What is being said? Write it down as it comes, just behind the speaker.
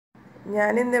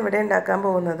ഞാനിന്ന് ഇവിടെ ഉണ്ടാക്കാൻ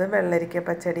പോകുന്നത് വെള്ളരിക്ക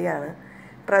പച്ചടിയാണ്.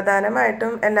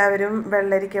 പ്രധാനമായിട്ടും എല്ലാവരും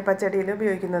വെള്ളരിക്ക പച്ചടിയിൽ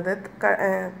ഉപയോഗിക്കുന്നത്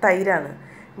തൈരാണ്.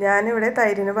 ഞാനിവിടെ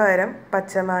തൈരിന് പകരം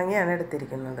പച്ചമാങ്ങയാണ്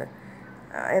എടുത്തിരിക്കുന്നത്.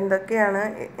 എന്തൊക്കെയാണ്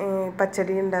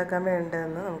പച്ചടി ഉണ്ടാക്കാൻ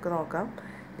വേണ്ടതെന്ന് നമുക്ക് നോക്കാം.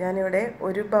 ഞാനിവിടെ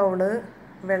ഒരു ബൗള്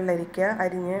വെള്ളരിക്ക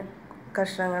അരിഞ്ഞ്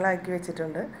കഷ്ണങ്ങളാക്കി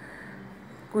വെച്ചിട്ടുണ്ട്.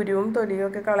 കുരുവും തൊലിയും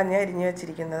ഒക്കെ കളഞ്ഞ് അരിഞ്ഞ്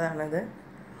വെച്ചിരിക്കുന്നതാണിത്.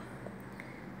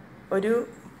 ഒരു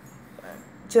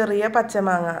ചെറിയ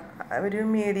പച്ചമാങ്ങ, ഒരു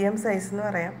മീഡിയം സൈസ് എന്ന്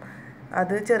പറയാം,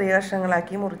 അത് ചെറിയ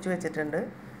കഷ്ണങ്ങളാക്കി മുറിച്ച് വെച്ചിട്ടുണ്ട്.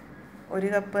 ഒരു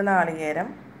കപ്പ്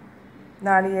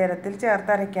നാളികേരത്തിൽ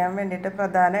ചേർത്ത് അരയ്ക്കാൻ വേണ്ടിയിട്ട്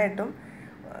പ്രധാനമായിട്ടും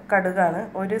കടുകാണ്.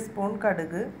 1 സ്പൂൺ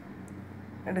കടുക്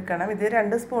എടുക്കണം. ഇത്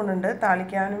 2 സ്പൂൺ ഉണ്ട്,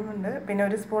 താളിക്കാനും ഉണ്ട്. പിന്നെ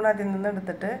 1 സ്പൂൺ അതിൽ നിന്ന്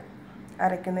എടുത്തിട്ട്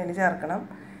അരയ്ക്കുന്നതിൽ ചേർക്കണം.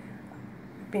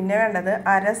 പിന്നെ വേണ്ടത്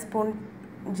 1/2 സ്പൂൺ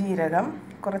ജീരകം,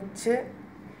 കുറച്ച്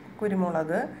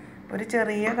കുരുമുളക്, ഒരു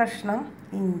ചെറിയ കഷ്ണം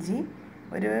ഇഞ്ചി,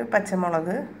 ഒരു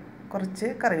പച്ചമുളക്, കുറച്ച്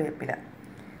കറിവേപ്പില.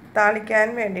 താളിക്കാൻ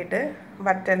വേണ്ടിയിട്ട്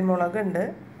വറ്റൽമുളക് ഉണ്ട്,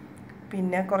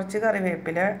 പിന്നെ കുറച്ച്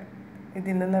കറിവേപ്പില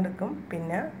ഇതിൽ നിന്നെടുക്കും,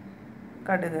 പിന്നെ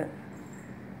കടുക്,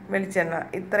 വെളിച്ചെണ്ണ.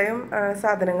 ഇത്രയും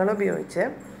സാധനങ്ങൾ ഉപയോഗിച്ച്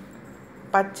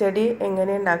പച്ചടി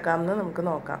എങ്ങനെ ഉണ്ടാക്കാമെന്ന് നമുക്ക്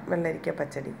നോക്കാം. വെള്ളരിക്ക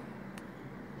പച്ചടി.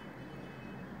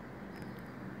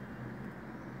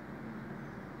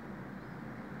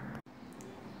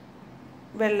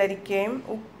 വെള്ളരിക്കയും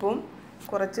ഉപ്പും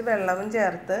കുറച്ച് വെള്ളവും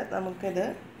ചേർത്ത് നമുക്കിത്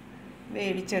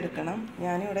വേവിച്ചെടുക്കണം.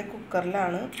 ഞാനിവിടെ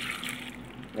കുക്കറിലാണ്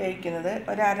വേവിക്കുന്നത്.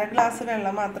 1/2 ഗ്ലാസ്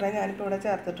വെള്ളം മാത്രമേ ഞാനിപ്പോൾ ഇവിടെ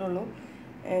ചേർത്തിട്ടുള്ളൂ.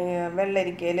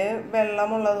 വെള്ളരിക്കയിൽ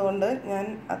വെള്ളമുള്ളതുകൊണ്ട് ഞാൻ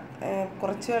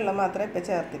കുറച്ച് വെള്ളം മാത്രമേ ഇപ്പോൾ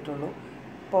ചേർത്തിട്ടുള്ളൂ.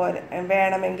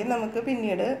 വേണമെങ്കിൽ നമുക്ക്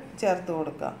പിന്നീട് ചേർത്ത്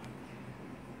കൊടുക്കാം.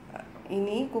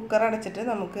 ഇനി കുക്കർ അടച്ചിട്ട്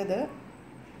നമുക്കിത്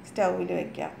സ്റ്റൗവിൽ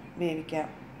വയ്ക്കാം, വേവിക്കാം.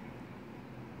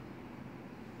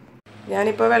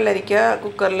 ഞാനിപ്പോൾ വെള്ളരിക്ക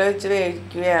കുക്കറിൽ വെച്ച്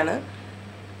വേവിക്കുകയാണ്.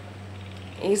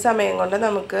 ഈ സമയം കൊണ്ട്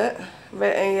നമുക്ക്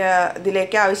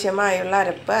ഇതിലേക്ക് ആവശ്യമായുള്ള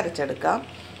അരപ്പ് അരച്ചെടുക്കാം.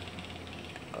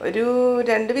 ഒരു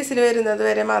 2 വിസിൽ വരുന്നത്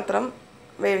വരെ മാത്രം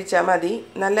വേവിച്ചാൽ മതി.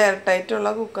 നല്ല എയർ ടൈറ്റുള്ള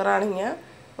കുക്കറാണെങ്കിൽ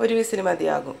 1 വിസിൽ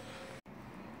മതിയാകും.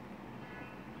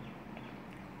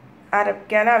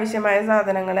 അരയ്ക്കാൻ ആവശ്യമായ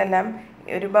സാധനങ്ങളെല്ലാം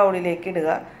ഒരു ബൗളിലേക്ക് ഇടുക.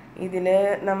 ഇതിൽ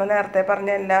നമ്മൾ നേരത്തെ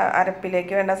പറഞ്ഞ എല്ലാ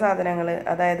അരപ്പിലേക്ക് വേണ്ട സാധനങ്ങൾ,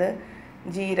 അതായത്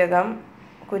ജീരകം,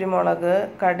 കുരുമുളക്,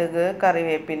 കടുക്,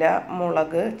 കറിവേപ്പില,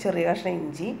 മുളക്, ചെറിയ കഷ്ണം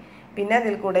ഇഞ്ചി, പിന്നെ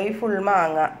അതിൽ കൂടെ ഈ ഫുൾ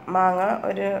മാങ്ങ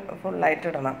ഒരു ഫുള്ളായിട്ട്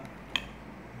ഇടണം.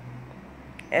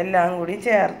 എല്ലാം കൂടി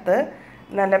ചേർത്ത്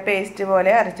നല്ല പേസ്റ്റ്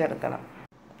പോലെ അരച്ചെടുക്കണം.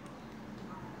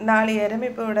 നാളികേരം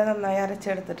ഇപ്പോൾ ഇവിടെ നന്നായി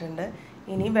അരച്ചെടുത്തിട്ടുണ്ട്.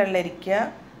 ഇനി വെള്ളരിക്ക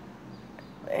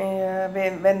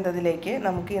വെന്തതിലേക്ക്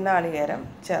നമുക്ക് ഈ നാളികേരം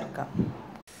ചേർക്കാം.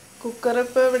 കുക്കർ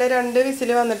ഇപ്പോൾ ഇവിടെ 2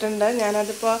 വിസിൽ വന്നിട്ടുണ്ട്.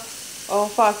 ഞാനതിപ്പോൾ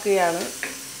ഓഫാക്കുകയാണ്.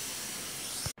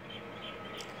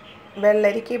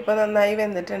 വെള്ളരിക്ക ഇപ്പോൾ നന്നായി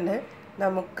വെന്തിട്ടുണ്ട്.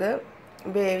 നമുക്ക്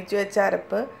വേവിച്ച് വെച്ച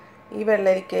അരപ്പ് ഈ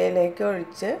വെള്ളരിക്കയിലേക്ക്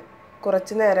ഒഴിച്ച്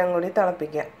കുറച്ച് നേരം കൂടി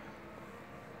തിളപ്പിക്കാം.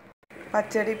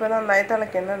 പച്ചടി ഇപ്പോൾ നന്നായി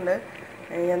തിളയ്ക്കുന്നുണ്ട്.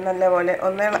 നല്ലപോലെ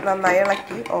ഒന്ന് നന്നായി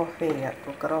ഇളക്കി ഓഫ് ചെയ്യുക,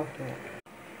 കുക്കർ ഓഫ് ചെയ്യുക.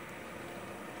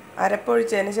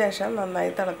 അരപ്പൊഴിച്ചതിന് ശേഷം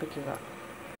നന്നായി തിളപ്പിക്കുക.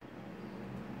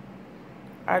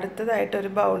 അടുത്തതായിട്ടൊരു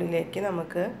ബൗളിലേക്ക്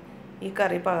നമുക്ക് ഈ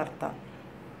കറി പകർത്താം.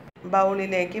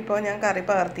 ബൗളിലേക്ക് ഇപ്പോൾ ഞാൻ കറി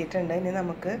പകർത്തിയിട്ടുണ്ട്. ഇനി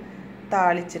നമുക്ക്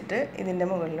താളിച്ചിട്ട് ഇതിൻ്റെ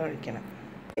മുകളിൽ ഒഴിക്കണം.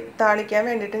 താളിക്കാൻ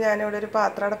വേണ്ടിയിട്ട് ഞാനിവിടെ ഒരു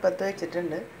പാത്രം അടുപ്പത്ത്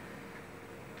വെച്ചിട്ടുണ്ട്.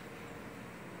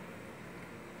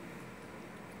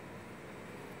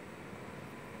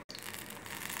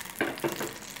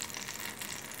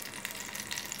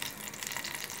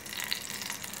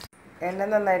 എണ്ണ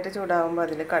നന്നായിട്ട് ചൂടാകുമ്പോൾ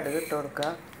അതിൽ കടുക് ഇട്ട് കൊടുക്കുക.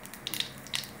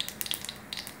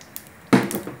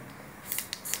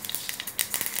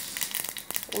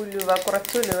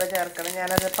 കുറച്ച് ഉലുവ ചേർക്കണം.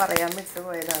 ഞാനത് പറയാൻ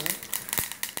വിട്ടുപോയതാണ്.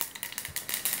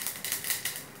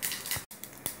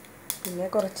 പിന്നെ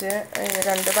കുറച്ച്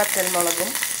 2 പച്ചമുളകും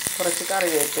കുറച്ച്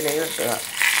കറിവേപ്പിലയും ഇട്ടുക.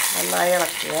 നന്നായി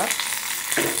ഇളക്കുക.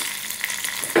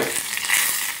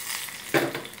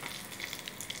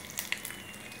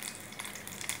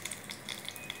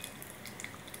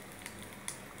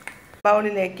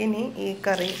 ബൗളിലേക്ക് ഇനി ഈ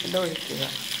കറി ഒഴിക്കുക.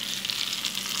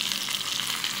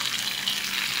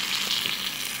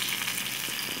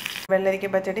 വെള്ളരിക്ക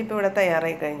പച്ചടി ഇപ്പോൾ ഇവിടെ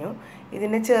തയ്യാറായി കഴിഞ്ഞു.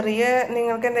 ഇതിന്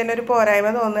നിങ്ങൾക്ക് എന്തെങ്കിലും ഒരു പോരായ്മ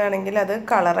തോന്നുകയാണെങ്കിൽ അത്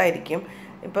കളറായിരിക്കും.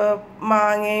 ഇപ്പോൾ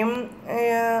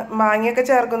മാങ്ങയൊക്കെ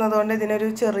ചേർക്കുന്നത് കൊണ്ട് ഇതിനൊരു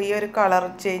ചെറിയൊരു കളർ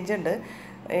ചേഞ്ച് ഉണ്ട്.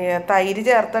 തൈര്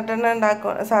ചേർത്തിട്ടാണ്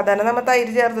സാധാരണ നമ്മൾ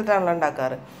തൈര് ചേർത്തിട്ടാണല്ലോ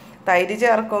ഉണ്ടാക്കാറ്. തൈര്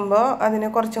ചേർക്കുമ്പോൾ അതിന്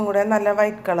കുറച്ചും കൂടെ നല്ല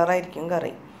വൈറ്റ് കളറായിരിക്കും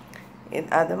കറി.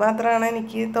 അത് മാത്രമാണ്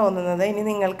എനിക്ക് തോന്നുന്നത്. ഇനി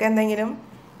നിങ്ങൾക്ക് എന്തെങ്കിലും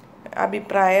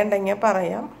അഭിപ്രായം ഉണ്ടെങ്കിൽ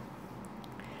പറയാം.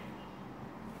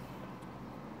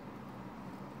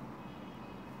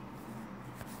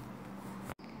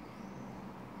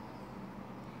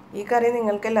 ഈ കറി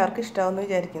നിങ്ങൾക്ക് എല്ലാവർക്കും ഇഷ്ടമാവുമെന്ന്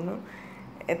വിചാരിക്കുന്നു.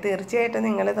 തീർച്ചയായിട്ടും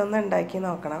നിങ്ങളിതൊന്ന് ഉണ്ടാക്കി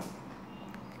നോക്കണം.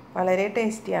 വളരെ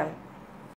ടേസ്റ്റിയാണ്.